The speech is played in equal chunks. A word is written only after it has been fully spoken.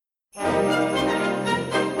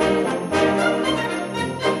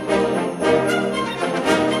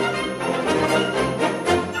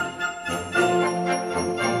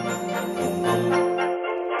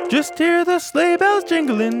Just hear the sleigh bells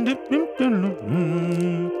jingling.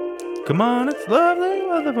 Come on, it's lovely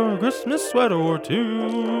weather for a Christmas sweater or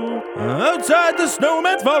two. Outside the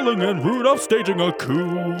snowman's falling and Rudolph's staging a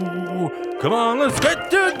coup. Come on, let's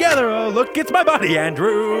get together. Oh, look, it's my buddy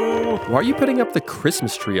Andrew. Why are you putting up the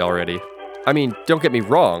Christmas tree already? I mean, don't get me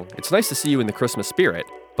wrong, it's nice to see you in the Christmas spirit,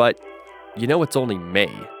 but you know it's only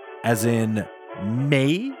May. As in,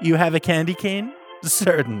 May you have a candy cane?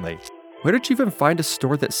 Certainly. Where did you even find a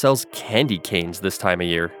store that sells candy canes this time of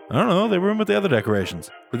year? I don't know, they were in with the other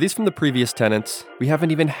decorations. Were these from the previous tenants? We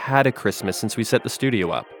haven't even had a Christmas since we set the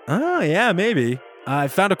studio up. Oh, yeah, maybe. I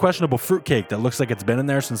found a questionable fruitcake that looks like it's been in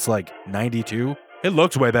there since, 92. It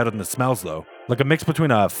looks way better than it smells, though. Like a mix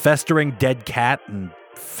between a festering dead cat and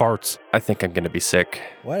farts. I think I'm gonna be sick.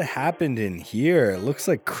 What happened in here? It looks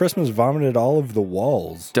like Christmas vomited all over the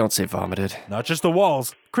walls. Don't say vomited. Not just the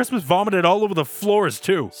walls. Christmas vomited all over the floors,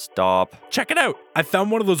 too. Stop. Check it out. I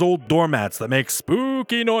found one of those old doormats that makes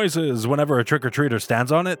spooky noises whenever a trick-or-treater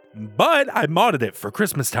stands on it, but I modded it for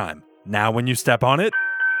Christmas time. Now when you step on it,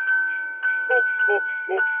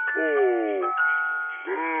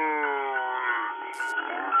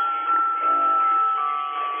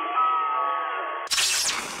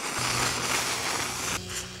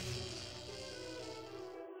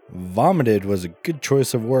 Vomited was a good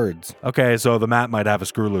choice of words. okay, so the mat might have a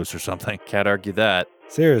screw loose or something. Can't argue that.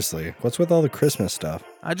 Seriously, what's with all the Christmas stuff?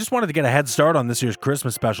 I just wanted to get a head start on this year's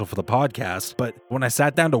Christmas special for the podcast, but when I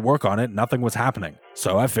sat down to work on it, nothing was happening.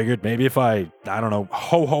 So I figured maybe if I don't know,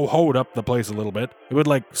 ho-ho-ho'd up the place a little bit, it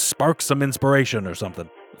would spark some inspiration or something.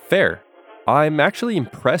 Fair. I'm actually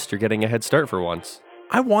impressed you're getting a head start for once.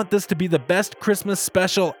 I want this to be the best Christmas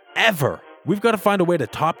special ever. We've got to find a way to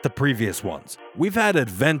top the previous ones. We've had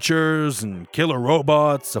adventures and killer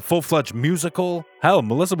robots, a full-fledged musical. Hell,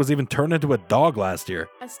 Melissa was even turned into a dog last year.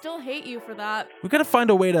 I still hate you for that. We've got to find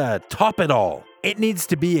a way to top it all. It needs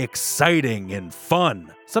to be exciting and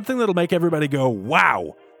fun. Something that'll make everybody go,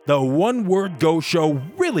 wow, the One Word Go show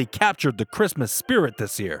really captured the Christmas spirit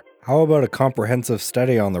this year. How about a comprehensive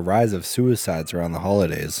study on the rise of suicides around the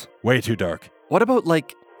holidays? Way too dark. What about,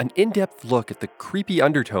 an in-depth look at the creepy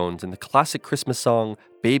undertones in the classic Christmas song,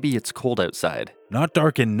 Baby It's Cold Outside? Not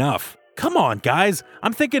dark enough. Come on, guys.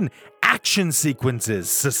 I'm thinking action sequences,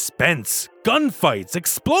 suspense, gunfights,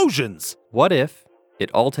 explosions. What if it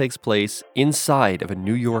all takes place inside of a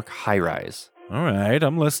New York high-rise? All right,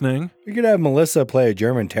 I'm listening. We could have Melissa play a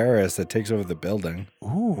German terrorist that takes over the building.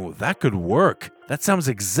 Ooh, that could work. That sounds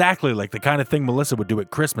exactly like the kind of thing Melissa would do at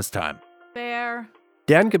Christmas time. Fair.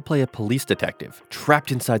 Dan could play a police detective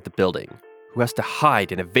trapped inside the building who has to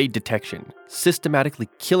hide and evade detection, systematically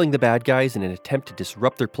killing the bad guys in an attempt to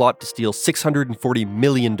disrupt their plot to steal $640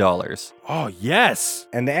 million. Oh, yes.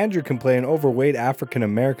 And Andrew can play an overweight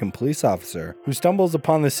African-American police officer who stumbles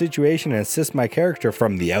upon the situation and assists my character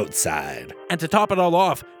from the outside. And to top it all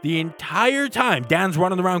off, the entire time Dan's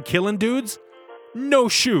running around killing dudes, no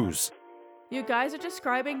shoes. You guys are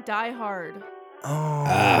describing Die Hard. Oh,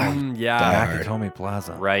 Yeah. Die Hard. Nakatomi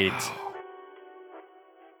Plaza. Right.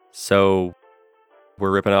 So, we're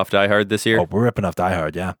ripping off Die Hard this year? Oh, we're ripping off Die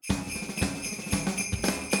Hard, yeah.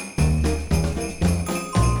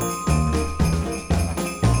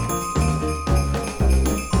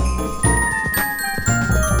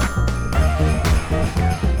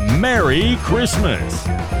 Merry Christmas!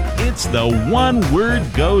 It's the One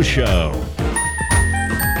Word Go Show.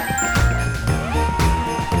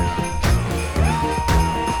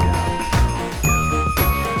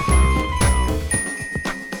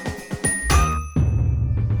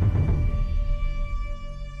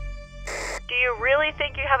 Do you really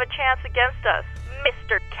think you have a chance against us,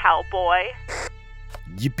 Mr. Cowboy?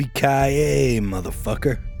 Yippee-ki-yay,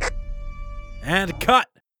 motherfucker. And cut.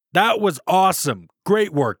 That was awesome.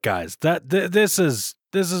 Great work, guys. This is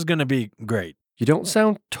going to be great. You don't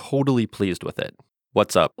sound totally pleased with it.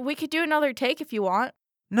 What's up? We could do another take if you want.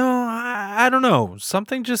 No, I don't know.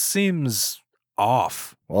 Something just seems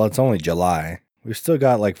off. Well, it's only July. We've still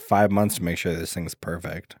got 5 months to make sure this thing's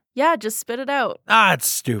perfect. Yeah, just spit it out. It's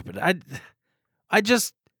stupid. I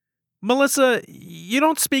just, Melissa, you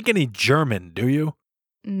don't speak any German, do you?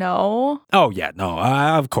 No. Oh, yeah, no,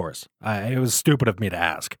 of course. It was stupid of me to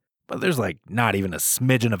ask. But there's not even a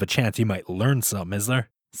smidgen of a chance you might learn some, is there?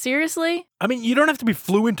 Seriously? I mean, you don't have to be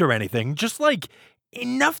fluent or anything. Just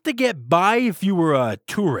enough to get by if you were a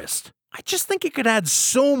tourist. I just think it could add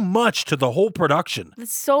so much to the whole production.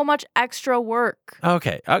 It's so much extra work.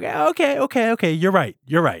 Okay. You're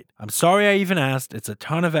right. I'm sorry I even asked. It's a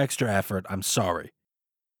ton of extra effort. I'm sorry.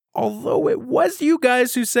 Although it was you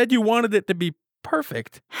guys who said you wanted it to be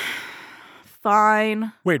perfect.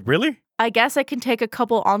 Fine. Wait, really? I guess I can take a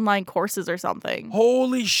couple online courses or something.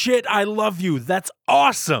 Holy shit, I love you. That's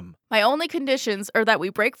awesome. My only conditions are that we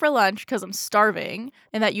break for lunch because I'm starving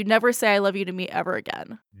and that you never say I love you to me ever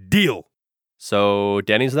again. Deal. So,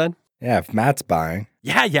 Denny's then? Yeah, if Matt's buying.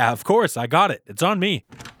 Yeah, of course. I got it. It's on me.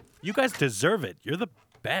 You guys deserve it. You're the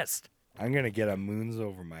best. I'm gonna get a moons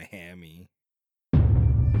over my hammy.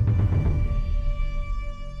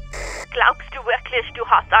 Glaubst du wirklich, du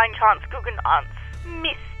hast eine Chance gegen uns,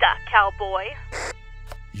 Mr. Cowboy?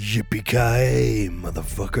 Yippee-ki-yay,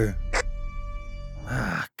 motherfucker.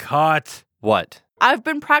 Cut. What? I've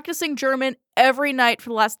been practicing German every night for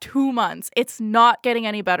the last 2 months. It's not getting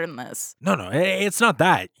any better than this. No, it's not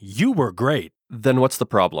that. You were great. Then what's the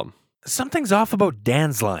problem? Something's off about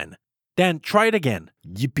Dan's line. Dan, try it again.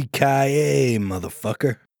 Yippee-ki-yay,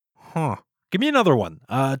 motherfucker. Huh. Give me another one.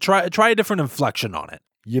 Try a different inflection on it.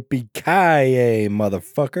 Yippee-ki-yay,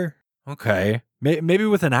 motherfucker. Okay. Maybe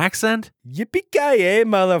with an accent? Yippee-ki-yay,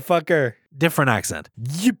 motherfucker. Different accent.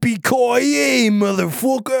 Yippee-ki-yay,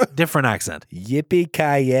 motherfucker. Different accent.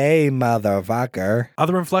 Yippee-ki-yay, motherfucker.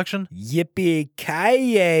 Other inflection?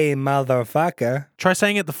 Yippee-ki-yay, motherfucker. Try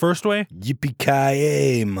saying it the first way.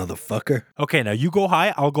 Yippee-ki-yay, motherfucker. Okay, now you go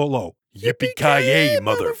high, I'll go low. Yippee-ki-yay,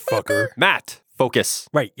 motherfucker. Matt, focus.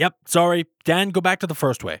 Right, yep, sorry. Dan, go back to the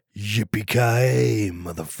first way. Yippee-ki-yay,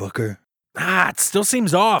 motherfucker. It still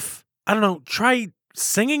seems off. I don't know, try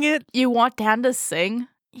singing it? You want Dan to sing?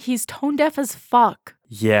 He's tone deaf as fuck.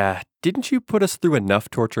 Yeah, didn't you put us through enough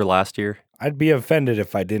torture last year? I'd be offended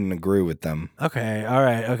if I didn't agree with them. Okay, all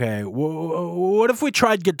right, okay. What if we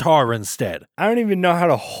tried guitar instead? I don't even know how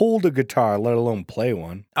to hold a guitar, let alone play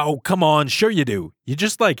one. Oh, come on, sure you do. You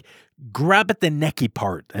just grab at the necky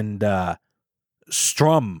part and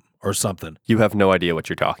strum or something. You have no idea what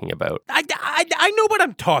you're talking about. I know what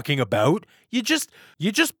I'm talking about. You just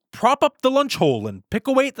prop up the lunch hole and pick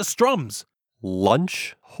away at the strums.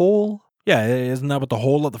 Lunch hole? Yeah, isn't that what the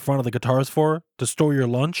hole at the front of the guitar is for? To store your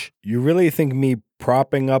lunch? You really think me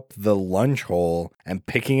propping up the lunch hole and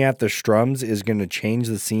picking at the strums is going to change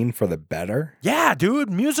the scene for the better? Yeah,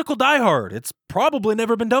 dude, musical diehard. It's probably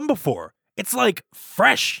never been done before. It's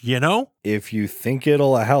fresh, you know? If you think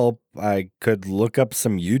it'll help, I could look up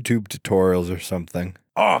some YouTube tutorials or something.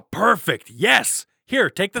 Oh, perfect. Yes. Here,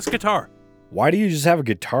 take this guitar. Why do you just have a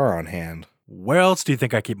guitar on hand? Where else do you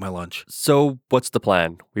think I keep my lunch? So, what's the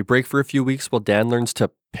plan? We break for a few weeks while Dan learns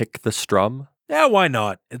to pick the strum? Yeah, why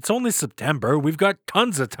not? It's only September. We've got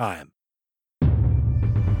tons of time.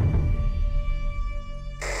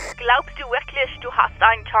 Glaubst du wirklich, du hast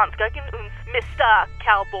eine Chance gegen uns, Mr.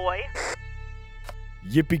 Cowboy?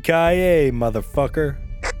 Yippee-ki-yay, motherfucker.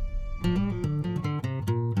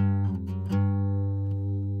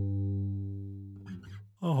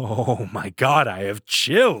 Oh my god, I have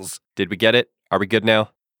chills. Did we get it? Are we good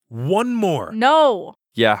now? One more. No.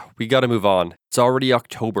 Yeah, we gotta move on. It's already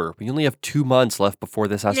October. We only have 2 months left before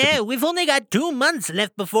this has to be... we've only got 2 months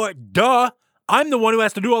left before... Duh! I'm the one who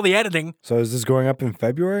has to do all the editing. So is this going up in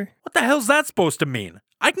February? What the hell's that supposed to mean?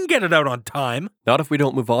 I can get it out on time. Not if we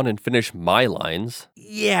don't move on and finish my lines.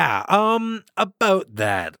 Yeah, about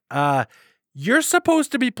that. You're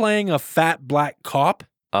supposed to be playing a fat black cop.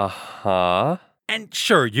 Uh-huh. And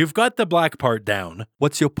sure, you've got the black part down.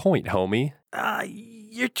 What's your point, homie?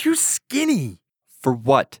 You're too skinny. For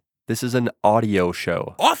what? This is an audio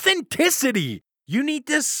show. Authenticity! You need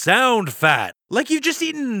to sound fat. Like you've just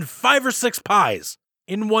eaten 5 or 6 pies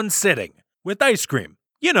in one sitting with ice cream.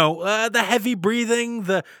 You know, the heavy breathing,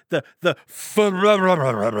 that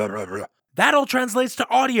all translates to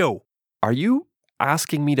audio. Are you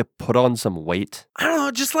asking me to put on some weight? I don't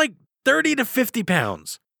know, just 30 to 50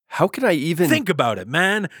 pounds. How can I even... Think about it,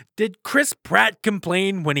 man. Did Chris Pratt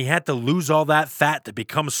complain when he had to lose all that fat to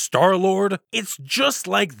become Star-Lord? It's just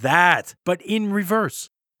like that, but in reverse.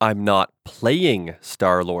 I'm not playing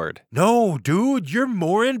Star-Lord. No, dude, you're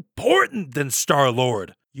more important than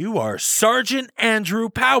Star-Lord. You are Sergeant Andrew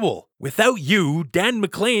Powell. Without you, Dan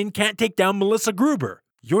McClane can't take down Melissa Gruber.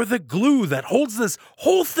 You're the glue that holds this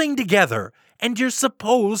whole thing together, and you're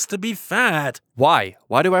supposed to be fat. Why?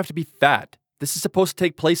 Why do I have to be fat? This is supposed to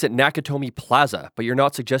take place at Nakatomi Plaza, but you're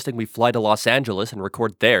not suggesting we fly to Los Angeles and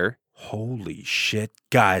record there. Holy shit,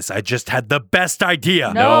 guys, I just had the best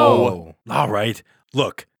idea. No. All right,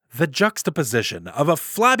 look. The juxtaposition of a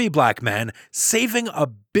flabby black man saving a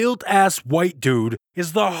built-ass white dude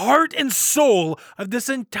is the heart and soul of this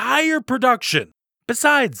entire production.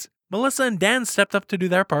 Besides, Melissa and Dan stepped up to do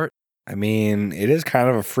their part. I mean, it is kind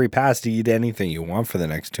of a free pass to eat anything you want for the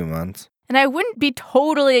next 2 months. And I wouldn't be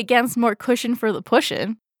totally against more cushion for the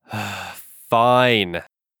pushin'. Fine.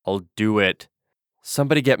 I'll do it.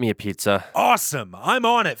 Somebody get me a pizza. Awesome. I'm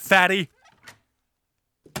on it, fatty.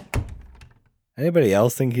 Anybody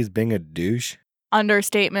else think he's being a douche?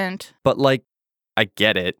 Understatement. But like, I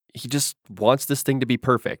get it. He just wants this thing to be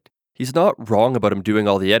perfect. He's not wrong about him doing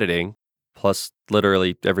all the editing, plus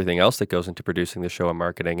literally everything else that goes into producing the show and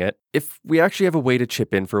marketing it. If we actually have a way to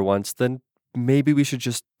chip in for once, then maybe we should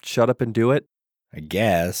just shut up and do it. I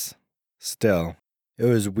guess. Still, it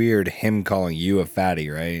was weird him calling you a fatty,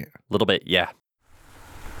 right? A little bit, yeah.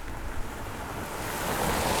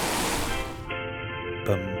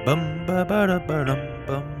 Bum bum ba ba da ba dum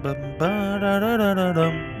bum bum ba da da da da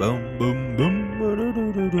dum bum bum bum ba da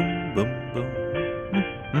da da dum bum bum.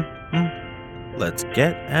 Let's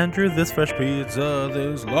get Andrew this fresh pizza,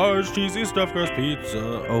 this large cheesy stuffed crust pizza.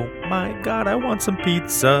 Oh my god, I want some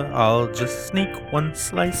pizza. I'll just sneak one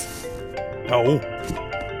slice. Oh.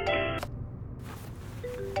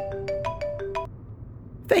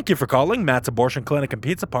 Thank you for calling Matt's Abortion Clinic and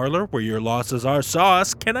Pizza Parlor, where your losses are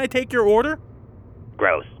sauce. Can I take your order?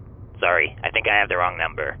 Gross. Sorry, I think I have the wrong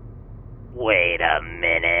number. Wait a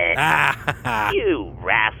minute. Ah, You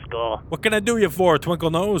rascal. what can I do you for, Twinkle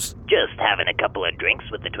Nose? Just having a couple of drinks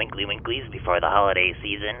with the Twinkly Winklies before the holiday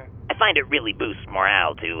season. I find it really boosts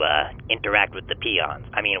morale to interact with the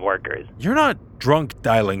workers. You're not drunk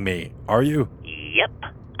dialing me, are you? Yep.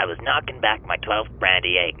 I was knocking back my 12th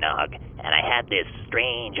brandy eggnog, and I had this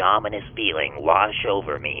strange, ominous feeling wash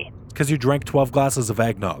over me. Because you drank 12 glasses of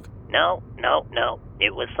eggnog. No.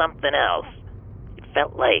 It was something else. It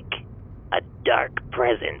felt like a dark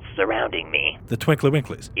presence surrounding me. The Twinkly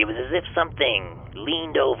Winklies. It was as if something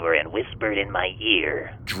leaned over and whispered in my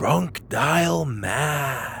ear. Drunk dial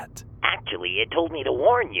Matt. Actually, it told me to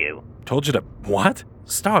warn you. Told you to what?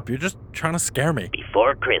 Stop, you're just trying to scare me.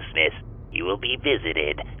 Before Christmas, you will be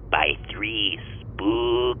visited by 3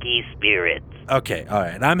 spooky spirits. Okay,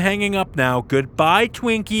 alright, I'm hanging up now. Goodbye,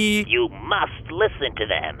 Twinkie. You must listen to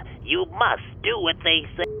them. You must do what they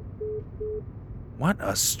say. What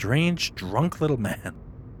a strange, drunk little man.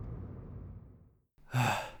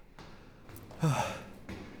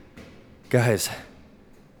 Guys,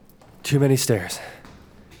 too many stairs.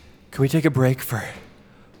 Can we take a break for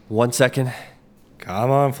 1 second?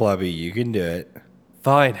 Come on, Flubby, you can do it.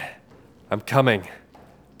 Fine, I'm coming.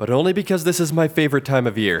 But only because this is my favorite time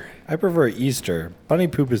of year. I prefer Easter. Bunny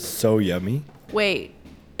poop is so yummy. Wait,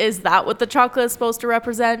 is that what the chocolate is supposed to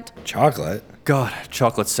represent? Chocolate? God,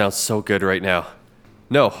 chocolate sounds so good right now.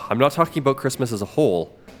 No, I'm not talking about Christmas as a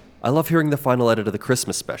whole. I love hearing the final edit of the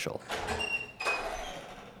Christmas special.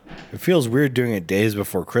 It feels weird doing it days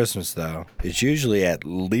before Christmas, though. It's usually at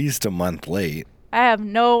least a month late. I have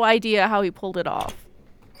no idea how he pulled it off.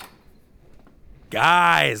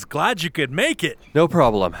 Guys, glad you could make it. No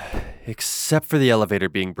problem, except for the elevator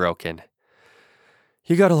being broken.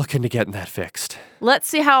 You gotta look into getting that fixed. Let's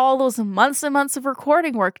see how all those months and months of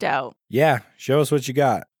recording worked out. Yeah, show us what you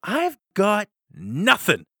got. I've got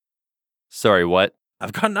nothing. Sorry, what?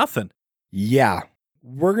 I've got nothing. Yeah,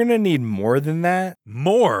 we're gonna need more than that.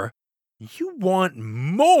 More? You want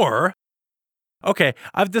more? Okay,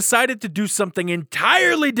 I've decided to do something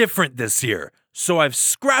entirely different this year, so I've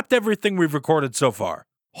scrapped everything we've recorded so far.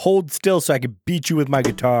 Hold still so I can beat you with my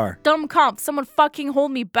guitar. Dumb comp, someone fucking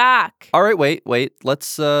hold me back. All right, wait.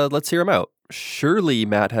 Let's hear him out. Surely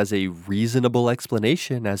Matt has a reasonable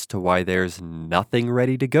explanation as to why there's nothing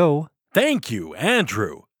ready to go. Thank you,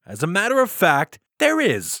 Andrew. As a matter of fact, there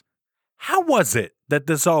is. How was it that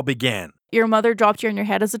this all began? Your mother dropped you on your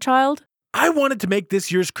head as a child? I wanted to make this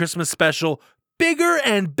year's Christmas special bigger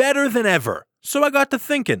and better than ever. So I got to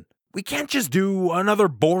thinking, we can't just do another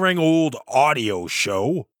boring old audio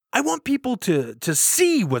show. I want people to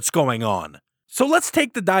see what's going on. So let's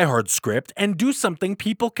take the Die Hard script and do something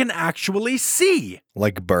people can actually see.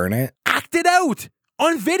 Like burn it? Act it out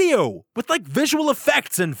on video with like visual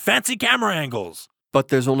effects and fancy camera angles. But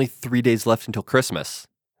there's only 3 days left until Christmas.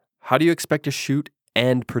 How do you expect to shoot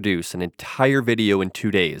and produce an entire video in 2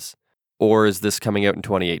 days? Or is this coming out in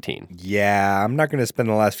 2018? Yeah, I'm not gonna spend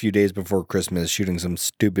the last few days before Christmas shooting some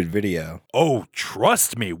stupid video. Oh,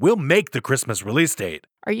 trust me, we'll make the Christmas release date.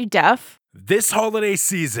 Are you deaf? This holiday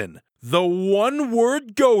season, the One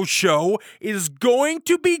Word Go Show is going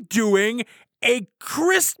to be doing a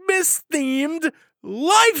Christmas-themed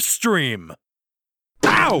live stream.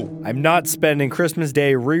 Ow! I'm not spending Christmas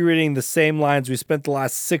Day rereading the same lines we spent the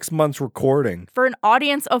last 6 months recording. For an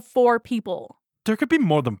audience of 4 people. There could be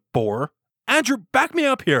more than 4. Andrew, back me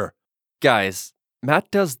up here. Guys, Matt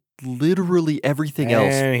does literally everything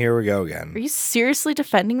else. And here we go Are again. you seriously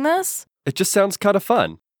defending this? It just sounds kind of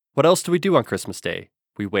fun. What else do we do on Christmas Day?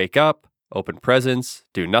 We wake up, open presents,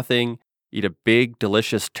 do nothing, Eat a big,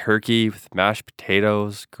 delicious turkey with mashed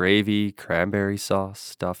potatoes, gravy, cranberry sauce,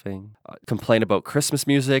 stuffing. Complain about Christmas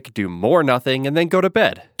music, do more nothing, and then go to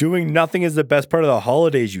bed. Doing nothing is the best part of the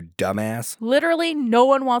holidays, you dumbass. Literally, no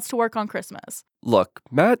one wants to work on Christmas. Look,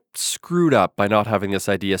 Matt screwed up by not having this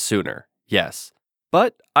idea sooner, yes.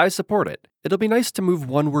 But I support it. It'll be nice to move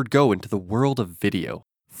One Word Go into the world of video.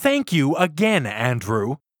 Thank you again,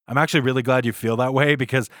 Andrew. I'm actually really glad you feel that way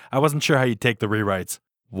because I wasn't sure how you'd take the rewrites.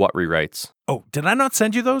 What rewrites? Oh, did I not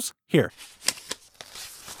send you those? Here.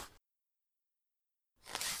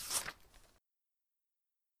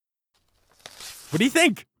 What do you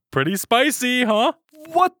think? Pretty spicy, huh?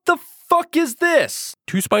 What the fuck is this?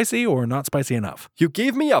 Too spicy or not spicy enough? You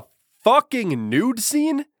gave me a fucking nude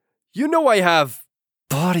scene? You know I have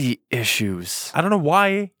body issues. I don't know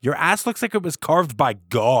why. Your ass looks like it was carved by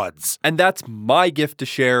gods. And that's my gift to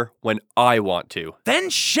share when I want to. Then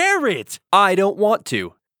share it. I don't want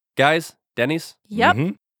to. Guys, Denny's?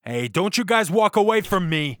 Yep. Hey, don't you guys walk away from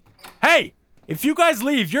me. Hey, if you guys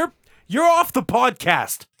leave, you're off the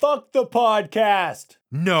podcast. Fuck the podcast.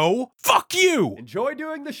 No, fuck you. Enjoy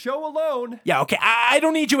doing the show alone. Yeah, okay, I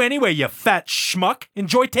don't need you anyway, you fat schmuck.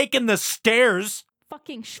 Enjoy taking the stairs.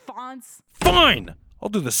 Fucking schwanz. Fine. I'll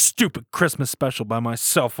do the stupid Christmas special by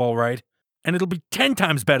myself, all right. And it'll be 10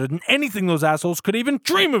 times better than anything those assholes could even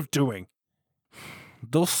dream of doing.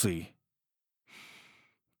 They'll see.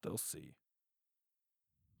 They'll see.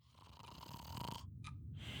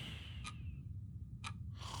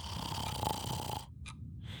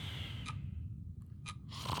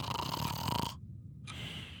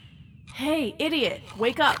 Hey, idiot,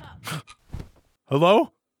 wake up.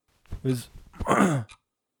 Hello? Is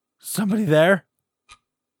somebody there?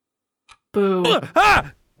 Boo.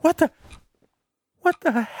 Ah! What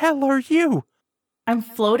the hell are you? I'm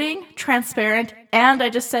floating, transparent, and I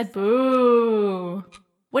just said boo.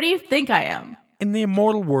 What do you think I am? In the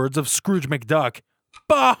immortal words of Scrooge McDuck,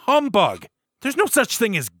 bah humbug! There's no such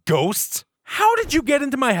thing as ghosts. How did you get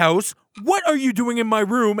into my house? What are you doing in my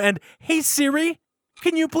room? And hey Siri,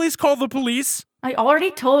 can you please call the police? I already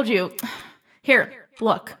told you. Here,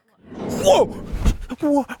 look. Whoa!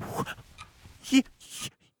 Whoa!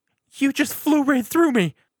 You just flew right through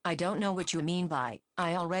me. I don't know what you mean by,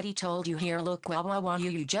 I already told you here look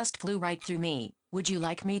you just flew right through me. Would you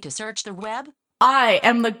like me to search the web? I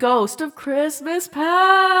am the ghost of Christmas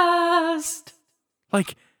past.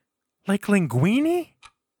 Like linguine?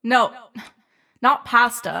 No, not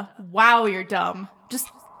pasta. Wow, you're dumb. Just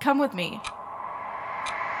come with me.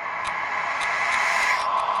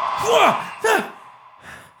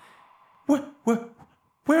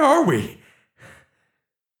 Where are we?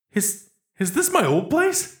 Is this my old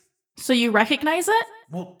place? So you recognize it?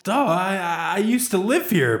 Well, duh, I used to live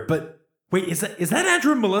here, but wait, is that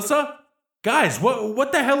Andrew and Melissa? Guys,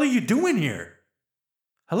 what the hell are you doing here?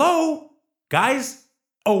 Hello? Guys?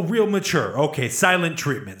 Oh, real mature. Okay, silent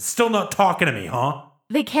treatment. Still not talking to me, huh?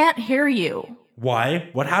 They can't hear you. Why?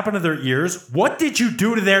 What happened to their ears? What did you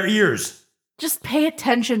do to their ears? Just pay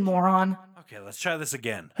attention, moron. Okay, let's try this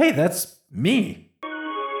again. Hey, that's me.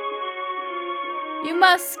 You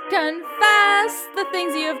must confess the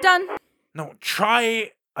things you have done. No,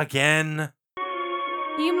 try again.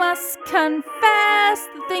 You must confess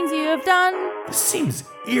the things you have done. This seems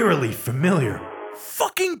eerily familiar.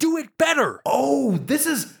 Fucking do it better. Oh, this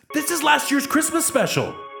is last year's Christmas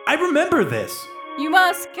special. I remember this. You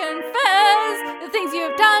must confess the things you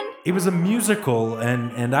have done. It was a musical,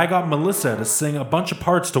 and I got Melissa to sing a bunch of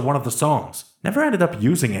parts to one of the songs. Never ended up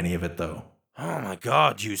using any of it, though. Oh my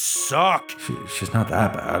god, you suck. She's not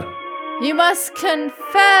that bad. You must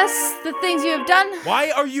confess the things you have done.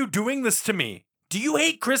 Why are you doing this to me? Do you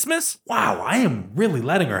hate Christmas? Wow, I am really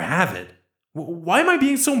letting her have it. Why am I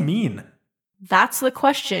being so mean? That's the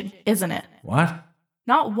question, isn't it? What?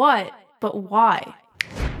 Not what, but why.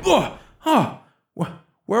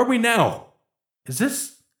 Where are we now? Is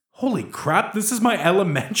this... Holy crap, this is my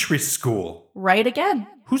elementary school. Right again.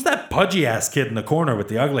 Who's that pudgy-ass kid in the corner with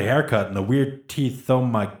the ugly haircut and the weird teeth? Oh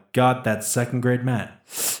my god, that's second grade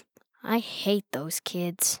Matt. I hate those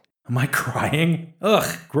kids. Am I crying?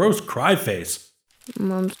 Ugh, gross cry face.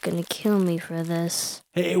 Mom's gonna kill me for this.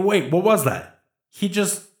 Hey, wait, what was that?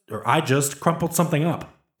 I just crumpled something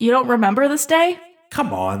up. You don't remember this day?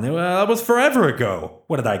 Come on, that was forever ago.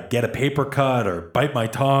 What, did I get a paper cut or bite my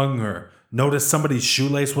tongue or notice somebody's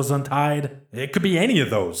shoelace was untied? It could be any of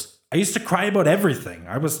those. I used to cry about everything.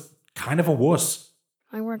 I was kind of a wuss.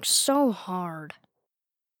 I worked so hard.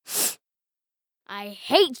 I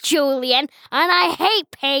hate Julian, and I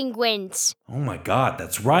hate penguins. Oh my god,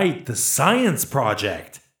 that's right, the science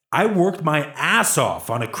project. I worked my ass off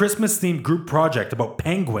on a Christmas-themed group project about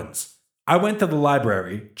penguins. I went to the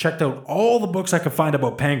library, checked out all the books I could find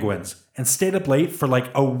about penguins, and stayed up late for like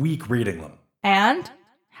a week reading them. And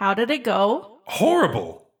how did it go?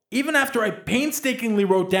 Horrible! Even after I painstakingly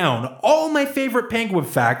wrote down all my favorite penguin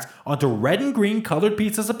facts onto red and green colored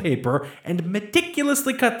pieces of paper and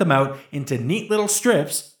meticulously cut them out into neat little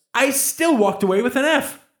strips, I still walked away with an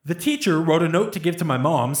F. The teacher wrote a note to give to my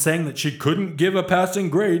mom saying that she couldn't give a passing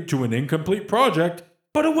grade to an incomplete project,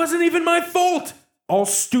 but it wasn't even my fault! All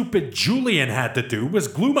stupid Julian had to do was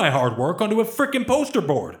glue my hard work onto a frickin' poster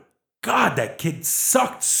board. God, that kid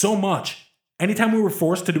sucked so much. Anytime we were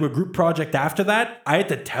forced to do a group project after that, I had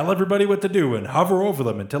to tell everybody what to do and hover over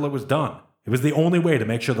them until it was done. It was the only way to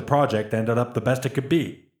make sure the project ended up the best it could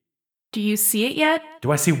be. Do you see it yet?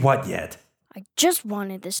 Do I see what yet? I just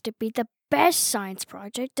wanted this to be the best science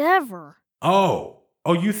project ever. Oh,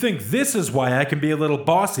 you think this is why I can be a little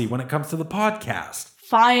bossy when it comes to the podcast?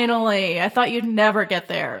 Finally, I thought you'd never get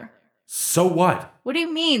there. So what? What do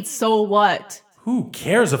you mean, so what? Who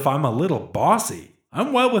cares if I'm a little bossy?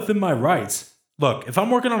 I'm well within my rights. Look, if I'm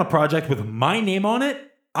working on a project with my name on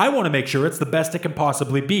it, I want to make sure it's the best it can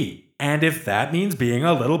possibly be. And if that means being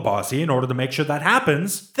a little bossy in order to make sure that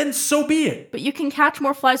happens, then so be it. But you can catch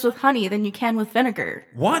more flies with honey than you can with vinegar.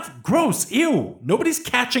 What? Gross. Ew. Nobody's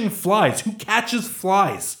catching flies. Who catches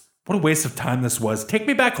flies? What a waste of time this was. Take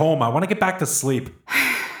me back home. I want to get back to sleep.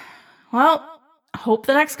 Well, hope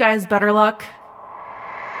the next guy has better luck.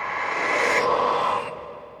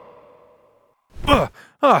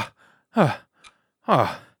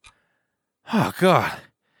 Oh, God.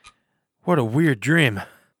 What a weird dream.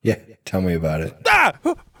 Yeah, tell me about it. Ah!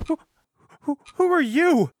 Who are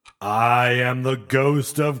you? I am the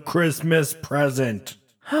ghost of Christmas present.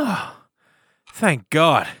 Thank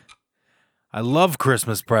God. I love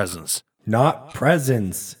Christmas presents. Not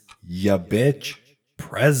presents, ya bitch.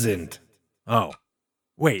 Present. Oh.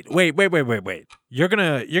 Wait. You're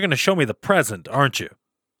gonna show me the present, aren't you?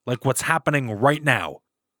 Like what's happening right now.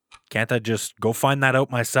 Can't I just go find that out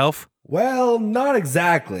myself? Well, not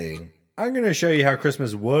exactly. I'm going to show you how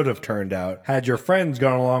Christmas would have turned out had your friends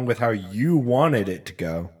gone along with how you wanted it to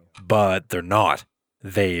go. But they're not.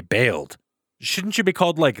 They bailed. Shouldn't you be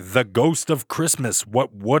called like the ghost of Christmas?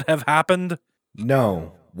 What would have happened?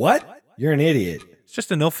 No. What? You're an idiot. It's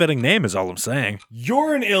just an ill-fitting name is all I'm saying.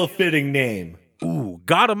 You're an ill-fitting name. Ooh,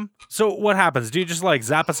 got him. So what happens? Do you just like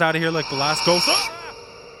zap us out of here like the last ghost?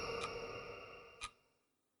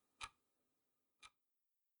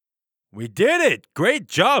 We did it! Great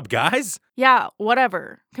job, guys! Yeah,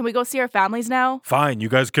 whatever. Can we go see our families now? Fine, you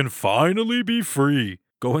guys can finally be free.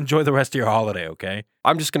 Go enjoy the rest of your holiday, okay?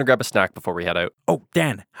 I'm just going to grab a snack before we head out. Oh,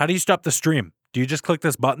 Dan, how do you stop the stream? Do you just click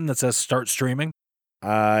this button that says start streaming?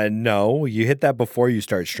 No, you hit that before you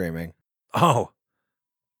start streaming. Oh.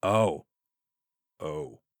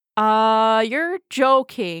 You're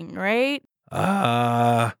joking, right?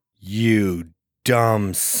 You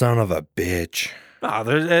dumb son of a bitch. Oh,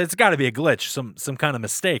 it's got to be a glitch, some kind of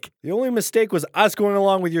mistake. The only mistake was us going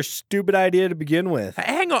along with your stupid idea to begin with.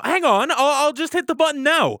 Hang on. I'll just hit the button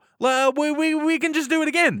now. We can just do it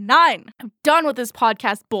again. 9. I'm done with this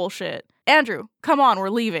podcast bullshit. Andrew, come on,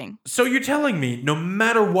 we're leaving. So you're telling me no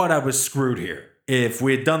matter what I was screwed here? If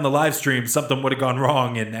we had done the live stream, something would have gone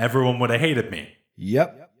wrong and everyone would have hated me.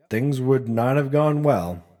 Yep, things would not have gone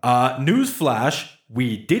well. Newsflash,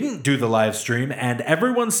 we didn't do the live stream and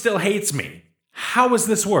everyone still hates me. How is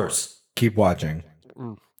this worse? Keep watching.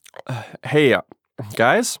 Hey,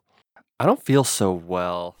 guys, I don't feel so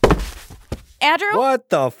well. Andrew? What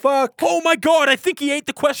the fuck? Oh my God, I think he ate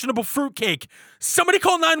the questionable fruitcake. Somebody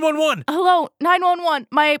call 911. Hello, 911.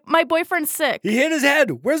 My boyfriend's sick. He hit his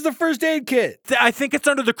head. Where's the first aid kit? I think it's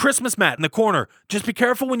under the Christmas mat in the corner. Just be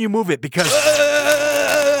careful when you move it because...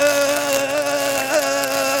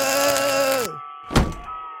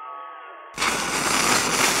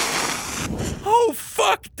 Oh,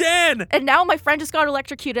 fuck, Dan! And now my friend just got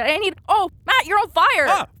electrocuted. Oh, Matt, you're on fire!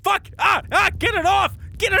 Ah, fuck! Get it off!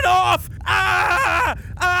 Get it off!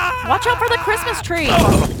 Watch out for the Christmas tree!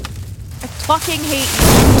 I fucking hate you.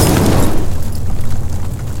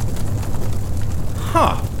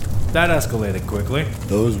 Huh. That escalated quickly.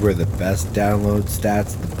 Those were the best download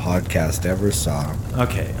stats the podcast ever saw.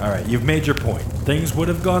 Okay, alright, you've made your point. Things would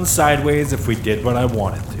have gone sideways if we did what I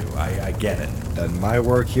wanted to. I get it. Then my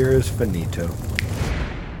work here is finito.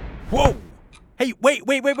 Whoa! Hey, wait.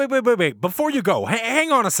 Before you go,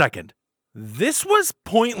 hang on a second. This was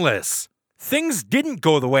pointless. Things didn't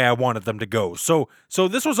go the way I wanted them to go, so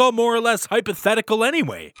this was all more or less hypothetical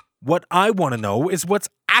anyway. What I want to know is what's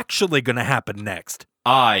actually going to happen next.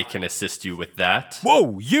 I can assist you with that.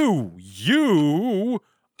 Whoa, you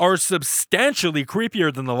are substantially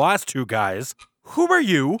creepier than the last two guys. Who are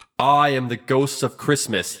you? I am the ghost of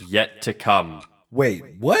Christmas yet to come. Wait,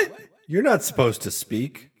 what? You're not supposed to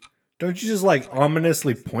speak. Don't you just like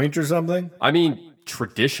ominously point or something? I mean,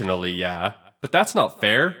 traditionally, yeah. But that's not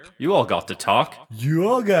fair. You all got to talk. You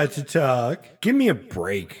all got to talk. Give me a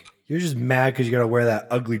break. You're just mad because you gotta wear that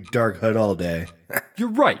ugly dark hood all day. You're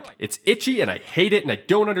right. It's itchy and I hate it and I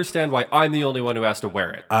don't understand why I'm the only one who has to wear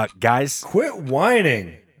it. Guys? Quit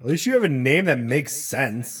whining. At least you have a name that makes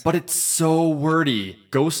sense. But it's so wordy.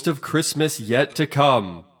 Ghost of Christmas yet to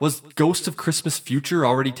come. Was Ghost of Christmas Future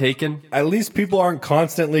already taken? At least people aren't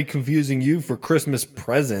constantly confusing you for Christmas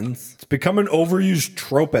presents. It's become an overused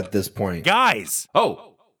trope at this point. Guys!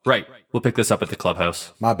 Oh, right. We'll pick this up at the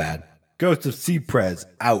clubhouse. My bad. Ghost of C-Prez,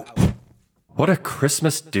 out. What a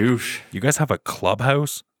Christmas douche. You guys have a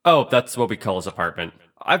clubhouse? Oh, that's what we call his apartment.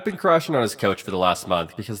 I've been crashing on his couch for the last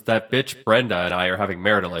month because that bitch Brenda and I are having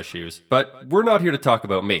marital issues. But we're not here to talk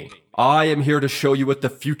about me. I am here to show you what the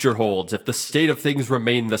future holds if the state of things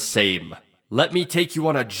remain the same. Let me take you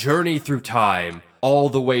on a journey through time, all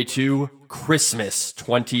the way to Christmas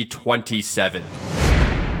 2027.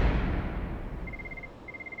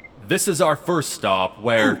 This is our first stop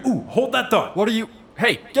where... Ooh, hold that thought. What are you...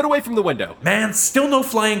 Hey, get away from the window. Man, still no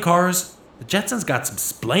flying cars. The Jetsons got some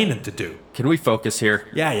splaining to do. Can we focus here?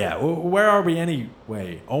 Yeah. Where are we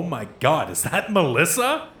anyway? Oh my god, is that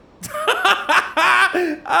Melissa?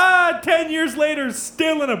 10 years later,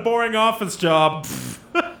 still in a boring office job.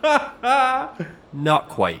 Not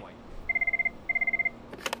quite.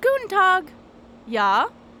 Guten Tag. Ja.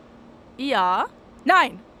 Ja.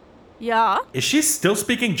 Nein. Ja. Is she still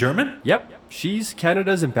speaking German? Yep, she's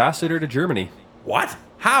Canada's ambassador to Germany. What?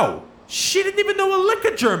 How? She didn't even know a lick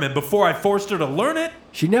of German before I forced her to learn it.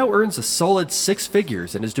 She now earns a solid 6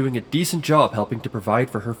 figures and is doing a decent job helping to provide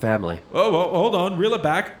for her family. Oh, hold on, reel it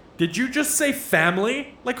back. Did you just say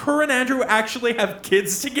family? Like her and Andrew actually have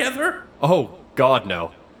kids together? Oh, God,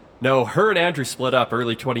 no. No, her and Andrew split up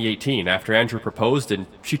early 2018 after Andrew proposed and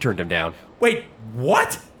she turned him down. Wait,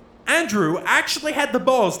 what? Andrew actually had the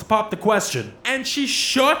balls to pop the question, and she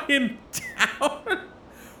shut him down?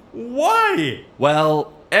 Why?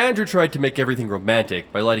 Well, Andrew tried to make everything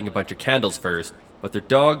romantic by lighting a bunch of candles first, but their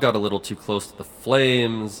dog got a little too close to the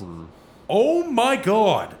flames and... Oh my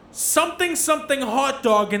god. Something hot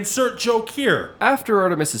dog, insert joke here. After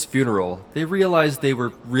Artemis's funeral, they realized they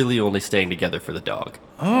were really only staying together for the dog.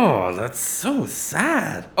 Oh, that's so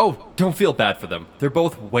sad. Oh, don't feel bad for them. They're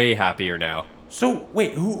both way happier now. So,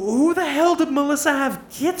 wait, who the hell did Melissa have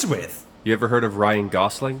kids with? You ever heard of Ryan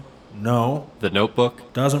Gosling? No. The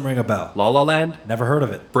Notebook? Doesn't ring a bell. La La Land? Never heard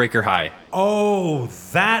of it. Breaker High. Oh,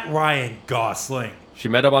 that Ryan Gosling. She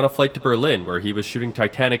met him on a flight to Berlin where he was shooting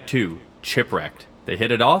Titanic 2, Chipwrecked. They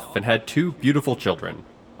hit it off and had 2 beautiful children,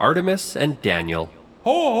 Artemis and Daniel.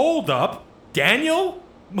 Oh, hold up. Daniel?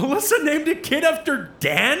 Melissa named a kid after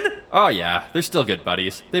Dan? Oh yeah, they're still good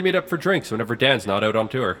buddies. They meet up for drinks whenever Dan's not out on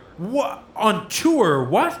tour. What? On tour?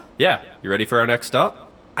 What? Yeah, you ready for our next stop?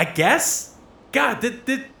 I guess? God,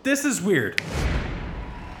 this is weird.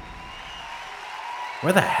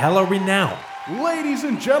 Where the hell are we now? Ladies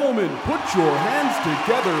and gentlemen, put your hands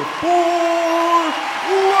together for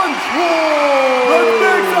Lunch War! Let's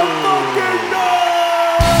make some fucking noise!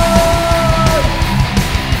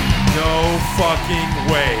 No fucking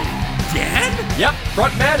way. Dan? Yep,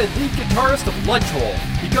 frontman and lead guitarist of Lunch Hole.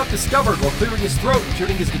 He got discovered while clearing his throat and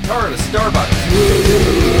tuning his guitar at a Starbucks.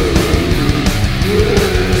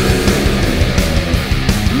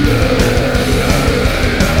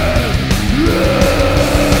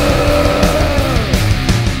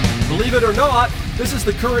 Believe it or not, this is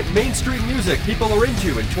the current mainstream music people are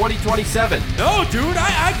into in 2027. No, dude,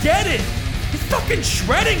 I get it. He's fucking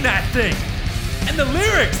shredding that thing. And the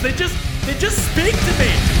lyrics, they just speak to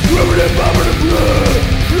me.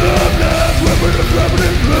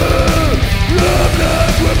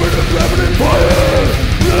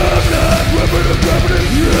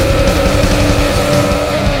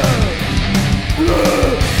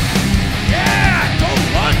 Yeah, go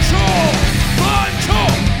lunch hole! Lunch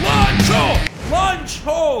hole! Lunch hole! Lunch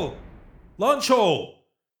hole! Lunch hole!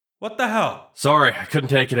 What the hell? Sorry, I couldn't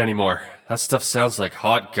take it anymore. That stuff sounds like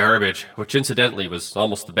hot garbage, which incidentally was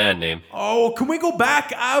almost the band name. Oh, can we go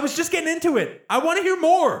back? I was just getting into it. I want to hear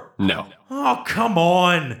more. No. Oh, come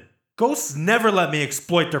on. Ghosts never let me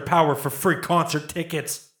exploit their power for free concert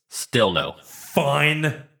tickets. Still no.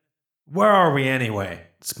 Fine. Where are we anyway?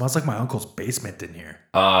 It smells like my uncle's basement in here.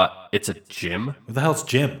 It's a gym? Who the hell's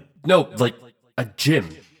Jim? No, like a gym.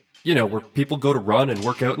 You know, where people go to run and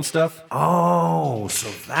work out and stuff. Oh, so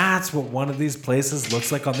that's what one of these places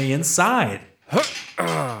looks like on the inside.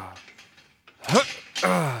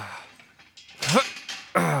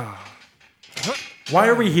 Why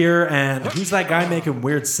are we here, and who's that guy making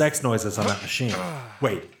weird sex noises on that machine?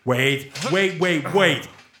 Wait.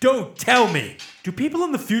 Don't tell me. Do people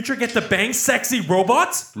in the future get to bang sexy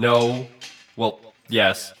robots? No. Well,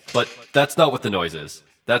 yes, but that's not what the noise is.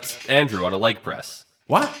 That's Andrew on a leg press.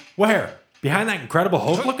 What? Where? Behind that Incredible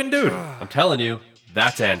Hulk looking dude? I'm telling you,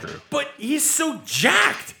 that's Andrew. But he's so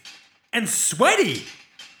jacked and sweaty.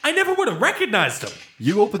 I never would have recognized him.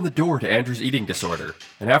 You opened the door to Andrew's eating disorder,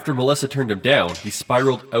 and after Melissa turned him down, he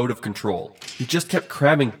spiraled out of control. He just kept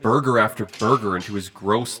cramming burger after burger into his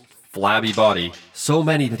gross, flabby body, so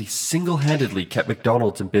many that he single-handedly kept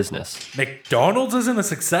McDonald's in business. McDonald's isn't a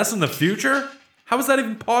success in the future? How is that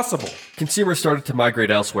even possible? Consumers started to migrate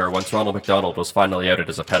elsewhere once Ronald McDonald was finally outed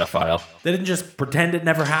as a pedophile. They didn't just pretend it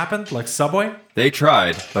never happened, like Subway? They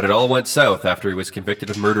tried, but it all went south after he was convicted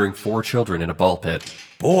of murdering 4 children in a ball pit.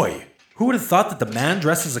 Boy, who would have thought that the man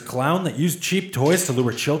dressed as a clown that used cheap toys to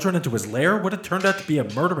lure children into his lair would have turned out to be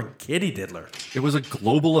a murdering kitty diddler? It was a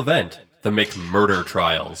global event, the McMurder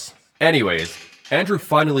Trials. Anyways, Andrew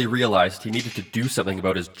finally realized he needed to do something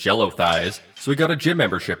about his jello thighs, so he got a gym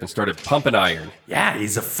membership and started pumping iron. Yeah,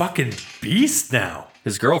 he's a fucking beast now.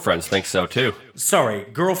 His girlfriends think so too. Sorry,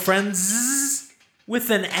 girlfriends with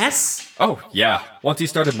an S? Oh, yeah. Once he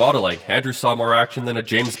started modeling, Andrew saw more action than a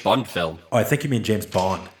James Bond film. Oh, I think you mean James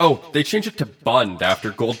Bond. Oh, they changed it to Bund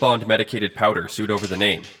after Gold Bond medicated powder sued over the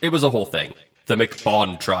name. It was a whole thing. The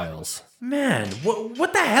McBond Trials. Man,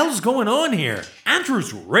 what the hell's going on here?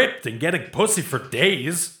 Andrew's ripped and getting pussy for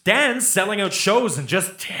days. Dan's selling out shows and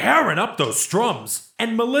just tearing up those strums.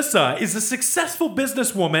 And Melissa is a successful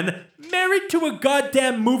businesswoman married to a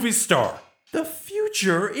goddamn movie star. The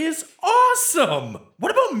future is awesome.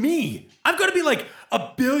 What about me? I've got to be like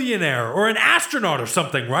a billionaire or an astronaut or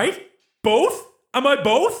something, right? Both? Am I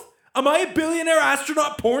both? Am I a billionaire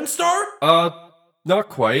astronaut porn star? Not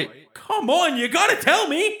quite. Come on, you gotta tell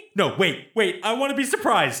me! No, wait, I want to be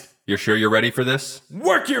surprised. You're sure you're ready for this?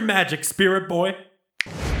 Work your magic, spirit boy.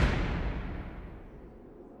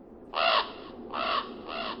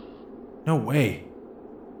 No way.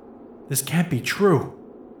 This can't be true.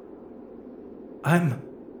 I'm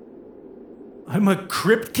a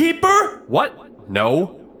crypt keeper? What?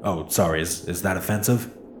 No. Oh, sorry, is that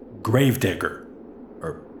offensive? Gravedigger.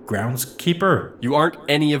 Or groundskeeper? You aren't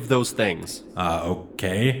any of those things.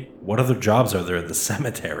 Okay. What other jobs are there at the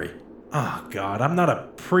cemetery? Oh, God, I'm not a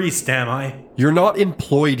priest, am I? You're not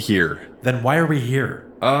employed here. Then why are we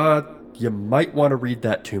here? You might want to read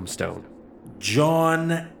that tombstone.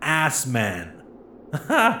 John Assman.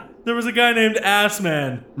 There was a guy named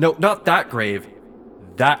Assman. No, not that grave.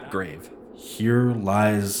 That grave. Here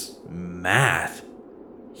lies Matt.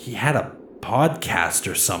 He had a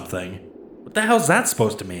podcast or something. What the hell's that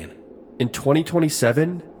supposed to mean? In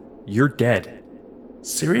 2027, you're dead.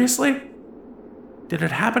 Seriously? Did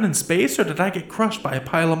it happen in space, or did I get crushed by a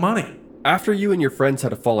pile of money? After you and your friends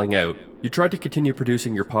had a falling out, you tried to continue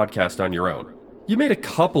producing your podcast on your own. You made a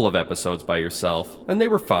couple of episodes by yourself, and they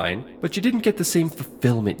were fine, but you didn't get the same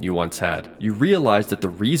fulfillment you once had. You realized that the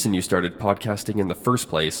reason you started podcasting in the first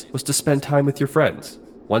place was to spend time with your friends.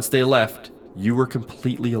 Once they left, you were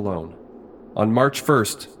completely alone. On March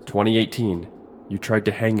 1st, 2018, you tried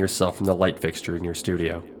to hang yourself from the light fixture in your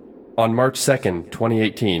studio. On March 2nd,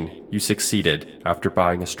 2018, you succeeded after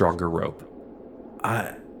buying a stronger rope.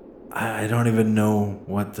 I don't even know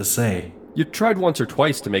what to say. You tried once or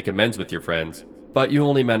twice to make amends with your friends, but you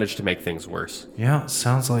only managed to make things worse. Yeah,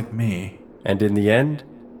 sounds like me. And in the end,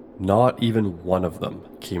 not even one of them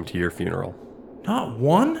came to your funeral. Not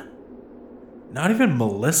one? Not even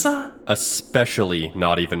Melissa? Especially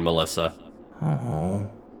not even Melissa. Oh.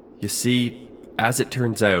 You see, as it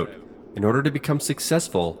turns out, in order to become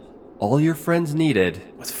successful, all your friends needed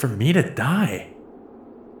was for me to die.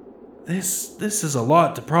 This is a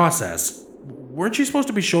lot to process. Weren't you supposed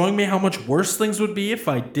to be showing me how much worse things would be if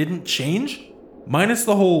I didn't change? Minus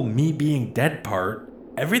the whole me being dead part,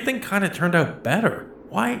 everything kind of turned out better.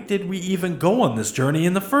 Why did we even go on this journey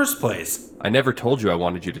in the first place? I never told you I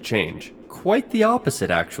wanted you to change. Quite the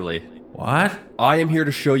opposite, actually. What? I am here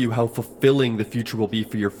to show you how fulfilling the future will be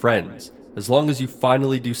for your friends, as long as you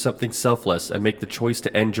finally do something selfless and make the choice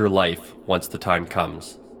to end your life once the time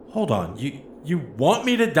comes. Hold on, you want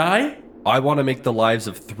me to die? I want to make the lives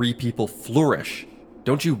of 3 people flourish.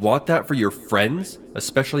 Don't you want that for your friends,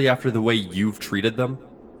 especially after the way you've treated them?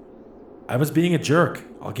 I was being a jerk,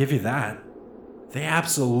 I'll give you that. They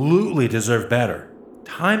absolutely deserve better.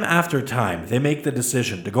 Time after time, they make the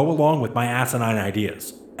decision to go along with my asinine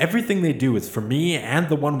ideas. Everything they do is for me and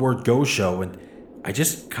the One Word Go show, and I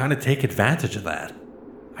just kind of take advantage of that.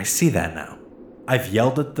 I see that now. I've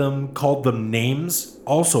yelled at them, called them names.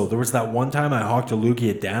 Also, there was that one time I hocked a loogie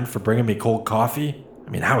at Dan for bringing me cold coffee. I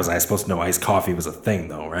mean, how was I supposed to know iced coffee was a thing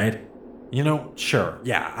though, right? You know, sure,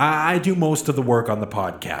 yeah, I do most of the work on the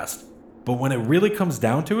podcast. But when it really comes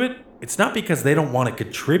down to it, it's not because they don't want to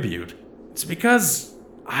contribute. It's because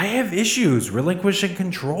I have issues relinquishing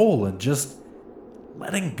control and just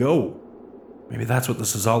letting go. Maybe that's what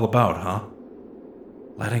this is all about, huh?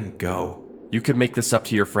 Letting go. You could make this up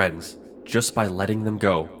to your friends just by letting them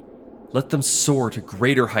go. Let them soar to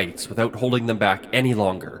greater heights without holding them back any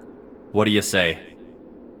longer. What do you say?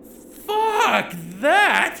 Fuck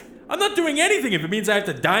that! I'm not doing anything if it means I have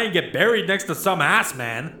to die and get buried next to some ass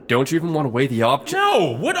man. Don't you even want to weigh the option?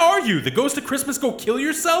 No! What are you? The ghost of Christmas go kill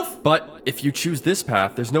yourself? But if you choose this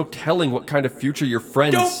path, there's no telling what kind of future your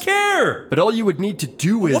friends... Don't care! But all you would need to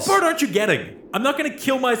do is... What part aren't you getting? I'm not gonna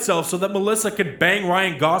kill myself so that Melissa can bang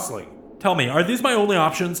Ryan Gosling. Tell me, are these my only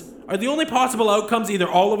options? Are the only possible outcomes either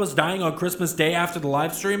all of us dying on Christmas Day after the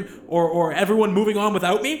live stream, or everyone moving on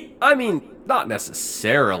without me? I mean, not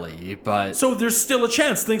necessarily, but... So there's still a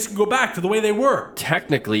chance things can go back to the way they were?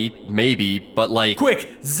 Technically, maybe, but like... Quick,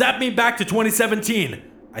 zap me back to 2017.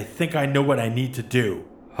 I think I know what I need to do.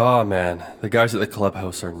 Oh man, the guys at the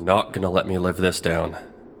clubhouse are not gonna let me live this down.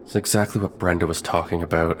 It's exactly what Brenda was talking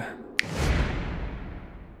about.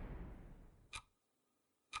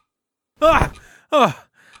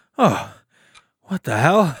 What the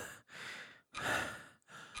hell?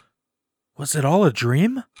 Was it all a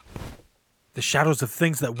dream? The shadows of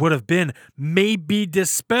things that would have been may be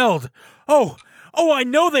dispelled. Oh, I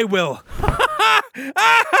know they will.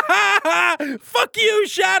 Fuck you,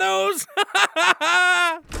 shadows.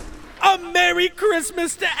 A Merry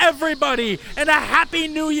Christmas to everybody and a Happy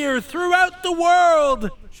New Year throughout the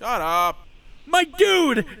world. Shut up. My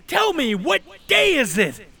dude, tell me, what day is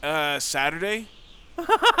it? Saturday?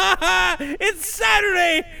 It's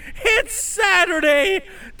Saturday! It's Saturday!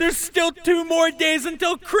 There's still 2 more days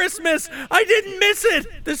until Christmas! I didn't miss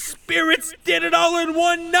it! The spirits did it all in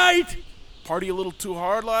one night! Party a little too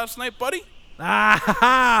hard last night, buddy?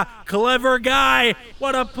 Clever guy!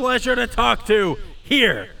 What a pleasure to talk to!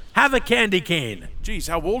 Here, have a candy cane. Geez,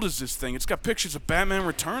 how old is this thing? It's got pictures of Batman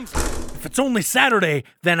Returns. If it's only Saturday,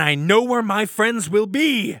 then I know where my friends will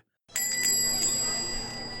be.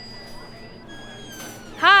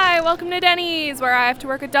 Hi, welcome to Denny's, where I have to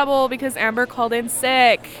work a double because Amber called in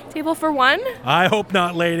sick. Table for 1? I hope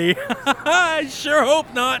not, lady. I sure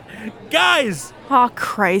hope not. Guys! Oh,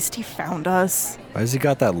 Christ, he found us. Why has he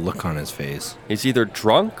got that look on his face? He's either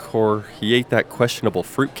drunk or he ate that questionable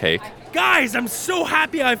fruitcake. Guys, I'm so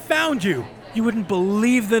happy I found you. You wouldn't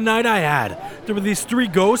believe the night I had. There were these 3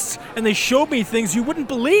 ghosts, and they showed me things you wouldn't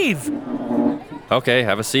believe. Okay,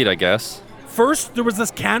 have a seat, I guess. First, there was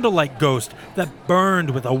this candlelight ghost that burned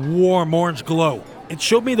with a warm orange glow. It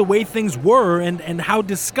showed me the way things were and how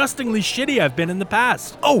disgustingly shitty I've been in the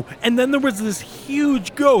past. Oh, and then there was this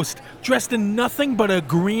huge ghost dressed in nothing but a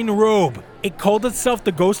green robe. It called itself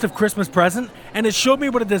the Ghost of Christmas Present, and it showed me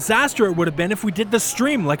what a disaster it would have been if we did the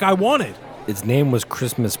stream like I wanted. Its name was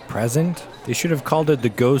Christmas Present? They should have called it the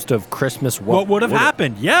Ghost of Christmas What would have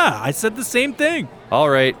happened? Yeah, I said the same thing. All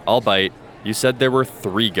right, I'll bite. You said there were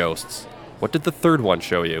 3 ghosts. What did the 3rd one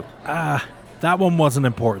show you? That one wasn't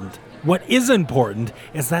important. What is important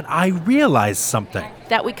is that I realized something.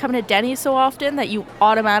 That we come to Denny's so often that you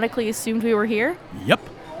automatically assumed we were here? Yep.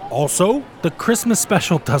 Also, the Christmas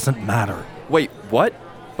special doesn't matter. Wait, what?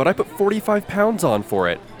 But I put 45 pounds on for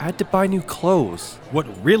it. I had to buy new clothes. What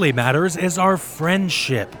really matters is our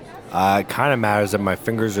friendship. It kind of matters that my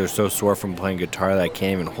fingers are so sore from playing guitar that I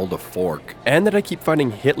can't even hold a fork. And that I keep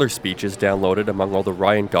finding Hitler speeches downloaded among all the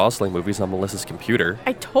Ryan Gosling movies on Melissa's computer.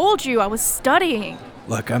 I told you I was studying.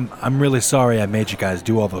 Look, I'm really sorry I made you guys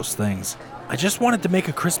do all those things. I just wanted to make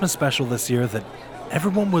a Christmas special this year that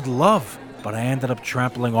everyone would love, but I ended up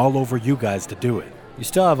trampling all over you guys to do it. You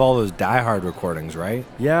still have all those Die Hard recordings, right?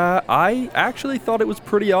 Yeah, I actually thought it was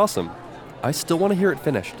pretty awesome. I still want to hear it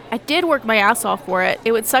finished. I did work my ass off for it.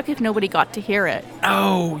 It would suck if nobody got to hear it.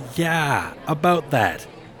 Oh, yeah, about that.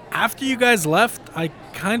 After you guys left, I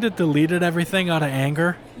kind of deleted everything out of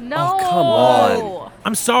anger. No! Oh, come on.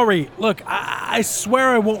 I'm sorry. Look, I swear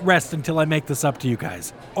I won't rest until I make this up to you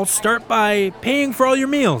guys. I'll start by paying for all your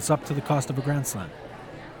meals up to the cost of a Grand Slam.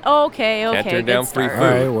 Okay. Can't turn down free food. All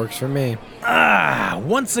right, works for me.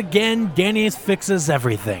 Once again, Danny's fixes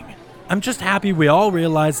everything. I'm just happy we all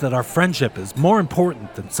realize that our friendship is more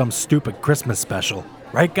important than some stupid Christmas special.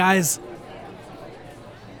 Right, guys?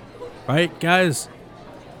 Right, guys?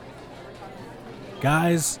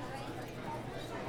 Guys?